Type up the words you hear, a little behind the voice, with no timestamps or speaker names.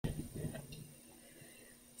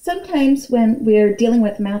Sometimes when we're dealing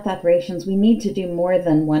with math operations, we need to do more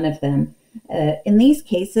than one of them. In these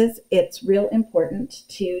cases, it's real important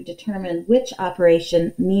to determine which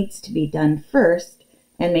operation needs to be done first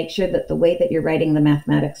and make sure that the way that you're writing the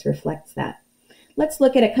mathematics reflects that. Let's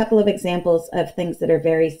look at a couple of examples of things that are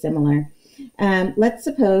very similar. Let's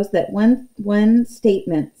suppose that one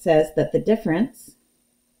statement says that the difference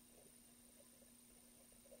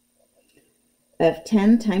of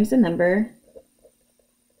 10 times a number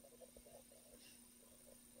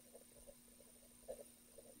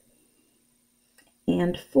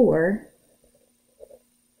and 4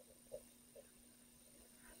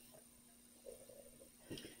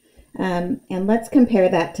 and let's compare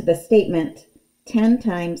that to the statement 10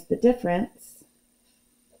 times the difference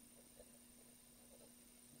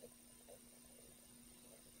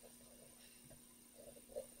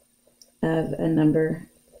of a number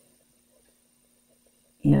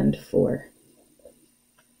and 4.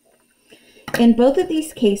 In both of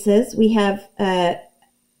these cases, we have a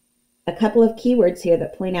couple of keywords here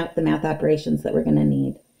that point out the math operations that we're going to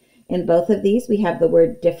need. In both of these, we have the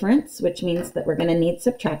word difference, which means that we're going to need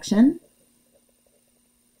subtraction.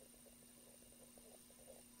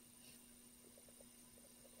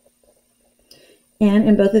 And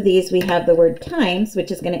in both of these, we have the word times,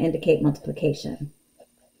 which is going to indicate multiplication.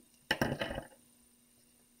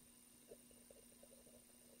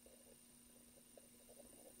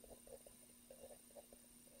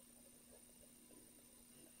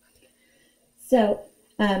 So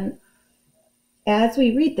as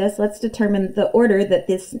we read this, let's determine the order that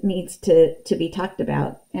this needs to be talked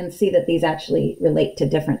about and see that these actually relate to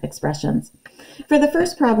different expressions. For the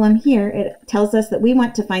first problem here, it tells us that we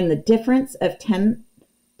want to find the difference of 10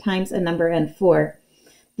 times a number and 4.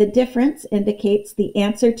 The difference indicates the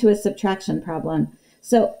answer to a subtraction problem.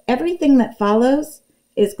 So everything that follows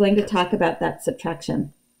is going to talk about that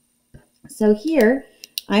subtraction. So here,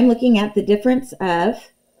 I'm looking at the difference of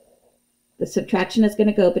the subtraction is going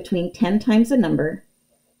to go between 10 times a number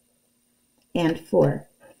and 4.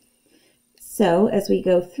 So as we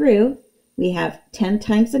go through, we have 10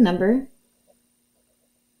 times a number,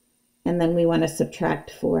 and then we want to subtract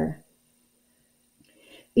 4.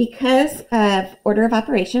 Because of order of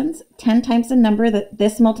operations, 10 times a number,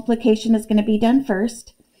 this multiplication is going to be done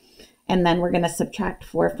first, and then we're going to subtract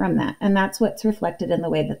 4 from that. And that's what's reflected in the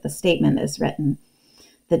way that the statement is written.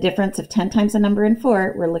 The difference of 10 times a number and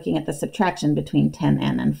 4, we're looking at the subtraction between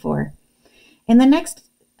 10n and 4. In the next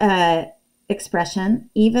expression,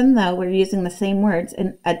 even though we're using the same words,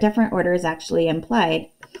 and a different order is actually implied,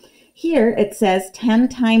 here it says 10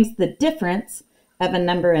 times the difference of a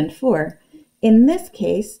number and 4. In this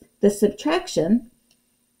case, the subtraction,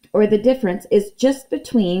 or the difference, is just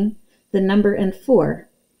between the number and 4.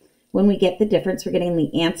 When we get the difference, we're getting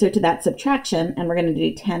the answer to that subtraction, and we're going to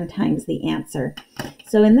do 10 times the answer.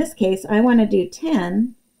 So in this case, I want to do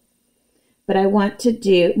 10, but I want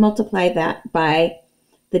to multiply that by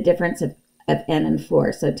the difference of n and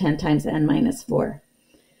 4, so 10 times n minus 4.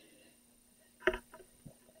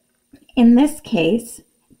 In this case,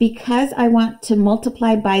 because I want to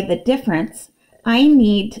multiply by the difference, I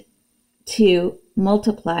need to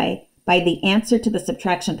multiply by the answer to the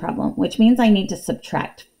subtraction problem, which means I need to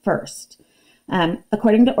subtract first.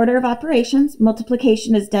 According to order of operations,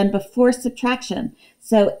 multiplication is done before subtraction.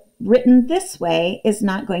 So written this way is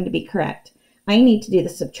not going to be correct. I need to do the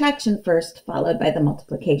subtraction first, followed by the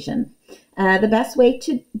multiplication. The best way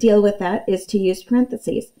to deal with that is to use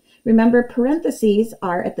parentheses. Remember, parentheses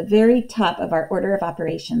are at the very top of our order of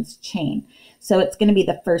operations chain. So it's going to be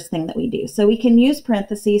the first thing that we do. So we can use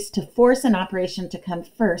parentheses to force an operation to come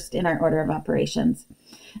first in our order of operations.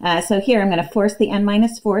 So here I'm going to force the n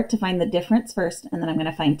minus 4 to find the difference first, and then I'm going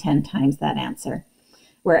to find 10 times that answer.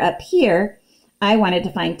 Where up here, I wanted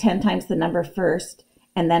to find 10 times the number first,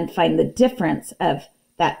 and then find the difference of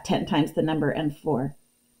that 10 times the number and 4.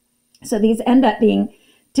 So these end up being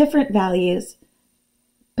different values,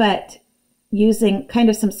 but using kind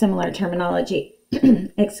of some similar terminology,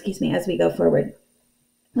 excuse me, as we go forward.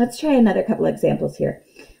 Let's try another couple examples here.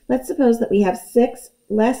 Let's suppose that we have 6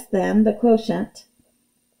 less than the quotient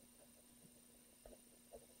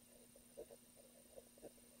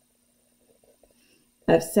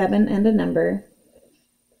of 7 and a number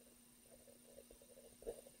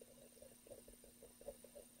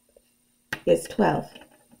is 12.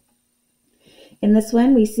 In this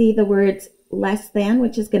one, we see the words less than,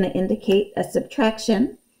 which is going to indicate a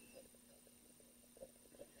subtraction.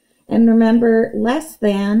 And remember, less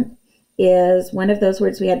than is one of those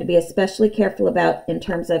words we had to be especially careful about in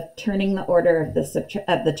terms of turning the order of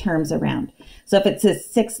the terms around. So if it says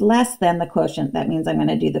 6 less than the quotient, that means I'm going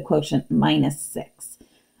to do the quotient minus 6.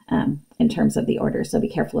 in terms of the order, so be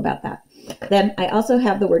careful about that. Then I also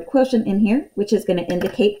have the word quotient in here, which is going to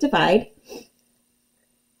indicate divide.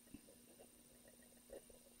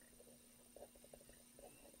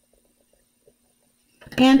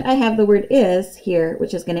 And I have the word is here,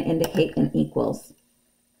 which is going to indicate an equals.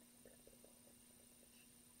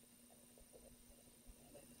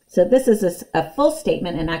 So this is a full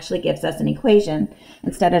statement and actually gives us an equation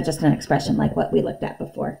instead of just an expression like what we looked at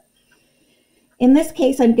before. In this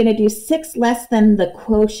case, I'm going to do 6 less than the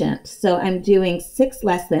quotient. So I'm doing 6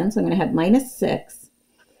 less than, so I'm going to have minus 6.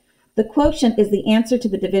 The quotient is the answer to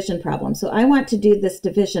the division problem. So I want to do this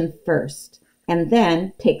division first and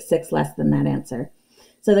then take 6 less than that answer.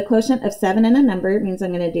 So the quotient of 7 and a number means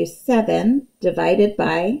I'm going to do 7 divided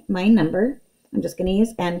by my number. I'm just going to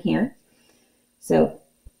use n here. So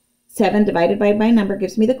 7 divided by my number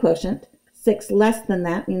gives me the quotient. 6 less than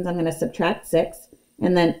that means I'm going to subtract 6.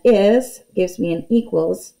 And then is gives me an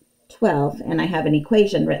equals 12. And I have an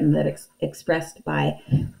equation written that expressed by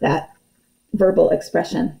that verbal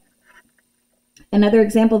expression. Another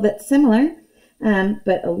example that's similar,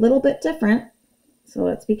 but a little bit different. So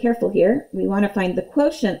let's be careful here. We want to find the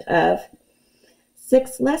quotient of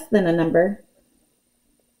 6 less than a number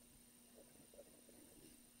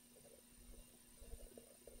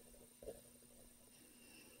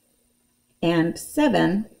and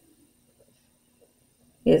 7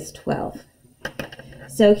 is 12.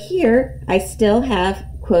 So here I still have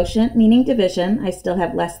quotient meaning division. I still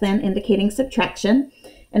have less than indicating subtraction.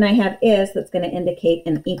 And I have is that's going to indicate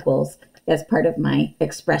an equals as part of my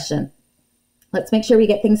expression. Let's make sure we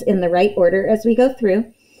get things in the right order as we go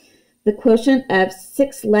through. The quotient of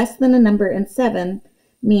 6 less than a number and 7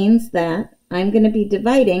 means that I'm going to be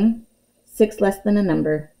dividing 6 less than a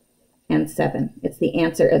number and 7. It's the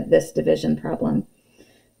answer of this division problem.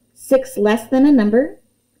 6 less than a number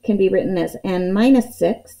can be written as n minus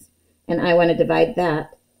 6, and I want to divide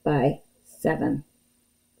that by 7.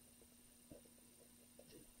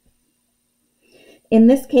 In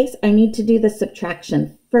this case, I need to do the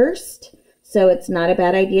subtraction first. So it's not a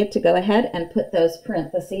bad idea to go ahead and put those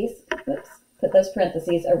parentheses,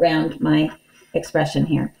 around my expression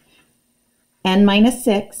here. N minus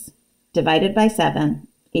 6 divided by 7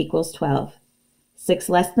 equals 12. 6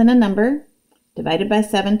 less than a number divided by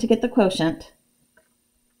 7 to get the quotient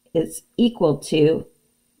is equal to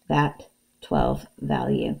that 12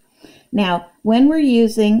 value. Now, when we're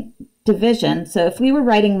using division, so if we were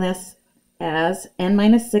writing this as n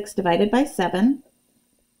minus 6 divided by 7,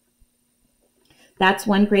 that's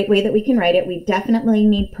one great way that we can write it. We definitely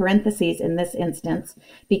need parentheses in this instance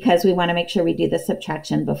because we want to make sure we do the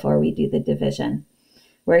subtraction before we do the division.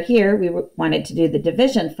 Where here we wanted to do the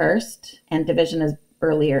division first, and division is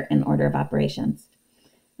earlier in order of operations.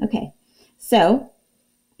 Okay, so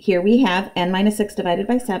here we have n minus 6 divided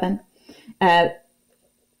by 7.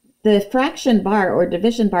 The fraction bar or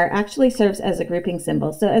division bar actually serves as a grouping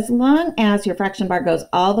symbol. So as long as your fraction bar goes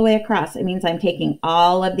all the way across, it means I'm taking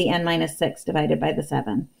all of the n minus 6 divided by the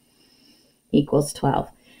 7 equals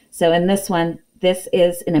 12. So in this one, this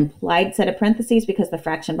is an implied set of parentheses because the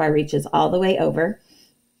fraction bar reaches all the way over.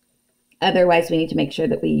 Otherwise, we need to make sure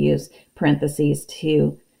that we use parentheses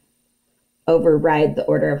to override the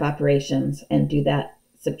order of operations and do that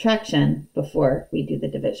subtraction before we do the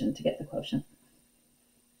division to get the quotient.